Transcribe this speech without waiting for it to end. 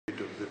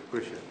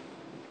Question.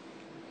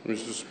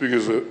 Mr. Speaker,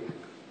 sir,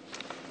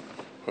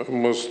 I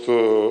must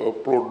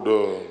applaud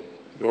the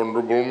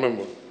Honourable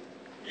Member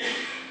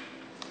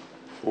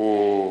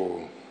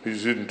for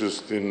his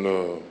interest in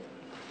the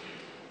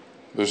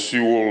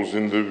seawalls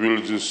in the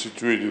villages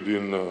situated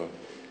in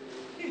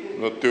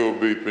Natewa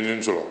Bay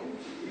Peninsula.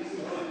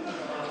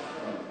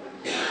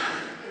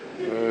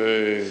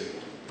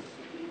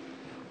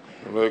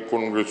 And I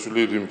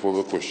congratulate him for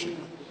the question.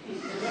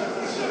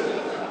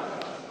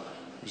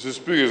 Mr.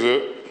 Speaker,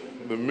 sir,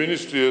 the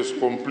Ministry has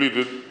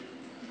completed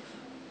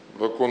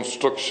the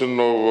construction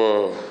of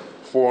a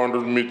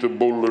 400-meter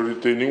boulder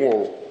retaining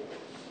wall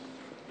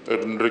at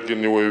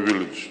Natewa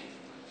village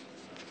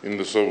in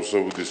the South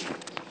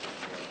district.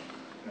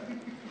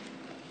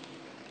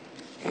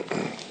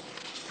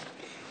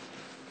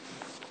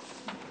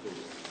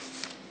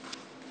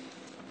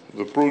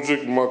 The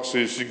project marks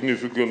a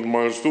significant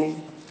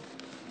milestone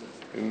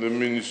in the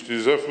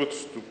Ministry's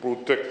efforts to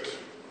protect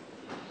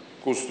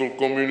coastal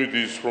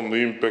communities from the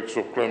impacts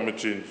of climate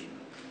change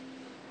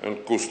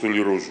and coastal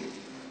erosion.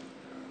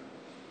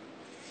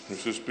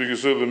 Mr. Speaker,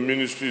 sir, the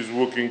Ministry is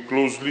working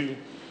closely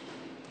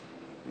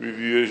with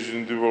the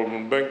Asian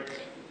Development Bank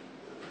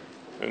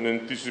and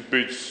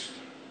anticipates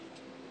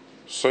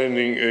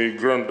signing a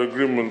grant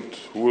agreement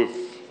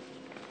worth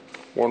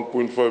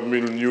 $1.5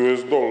 million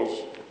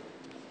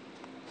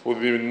for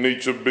the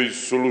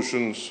nature-based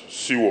solutions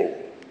seawall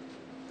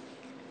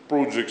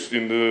projects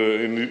in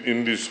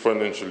this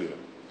financial year.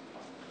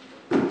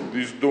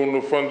 This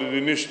donor-funded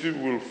initiative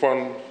will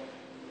fund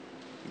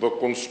the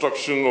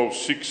construction of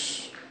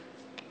 6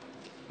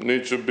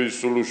 nature-based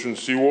solution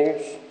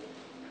seawalls,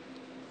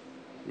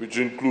 which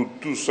include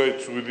 2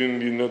 sites within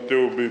the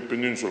Natewa Bay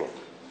Peninsula,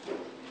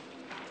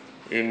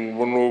 in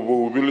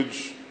Vatimi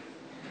village,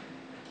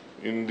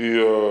 in the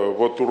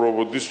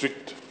Vatimi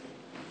district,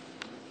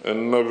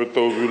 and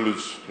Natewa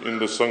village in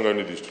the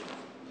Sangani district.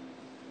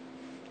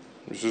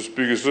 Mr.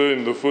 Speaker, sir,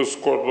 in the first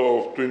quarter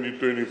of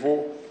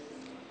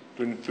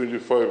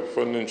 2024-2025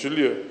 financial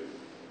year,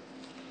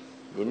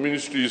 the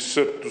Ministry is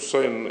set to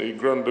sign a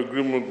grant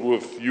agreement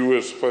worth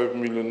 $5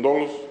 million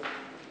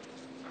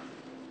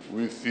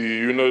with the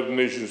United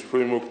Nations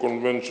Framework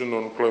Convention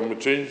on Climate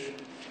Change,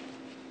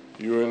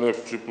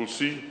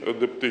 UNFCCC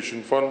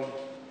Adaptation Fund,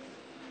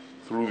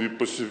 through the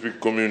Pacific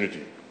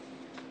Community.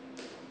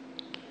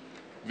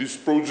 This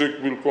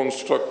project will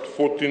construct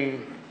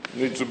 14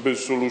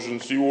 nature-based solution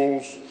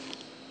seawalls,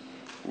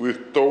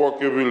 with Tawake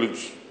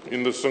village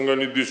in the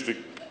Sangani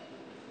district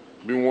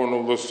being one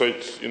of the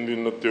sites in the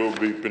Natewa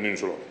Bay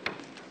Peninsula.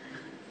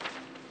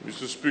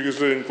 Mr. Speaker,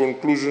 sir, in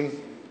conclusion,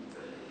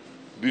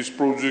 these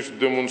projects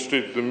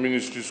demonstrate the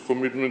Ministry's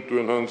commitment to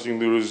enhancing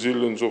the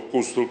resilience of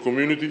coastal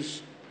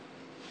communities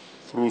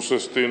through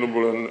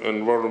sustainable and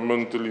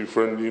environmentally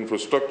friendly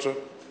infrastructure,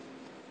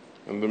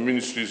 and the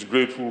Ministry is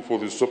grateful for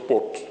the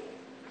support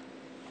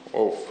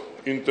of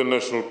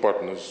international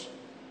partners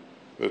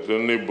that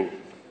enable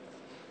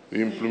the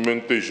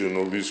implementation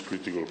of these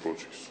critical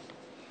projects.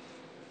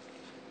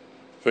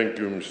 Thank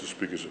you, Mr.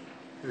 Speaker, sir.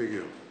 Thank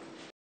you.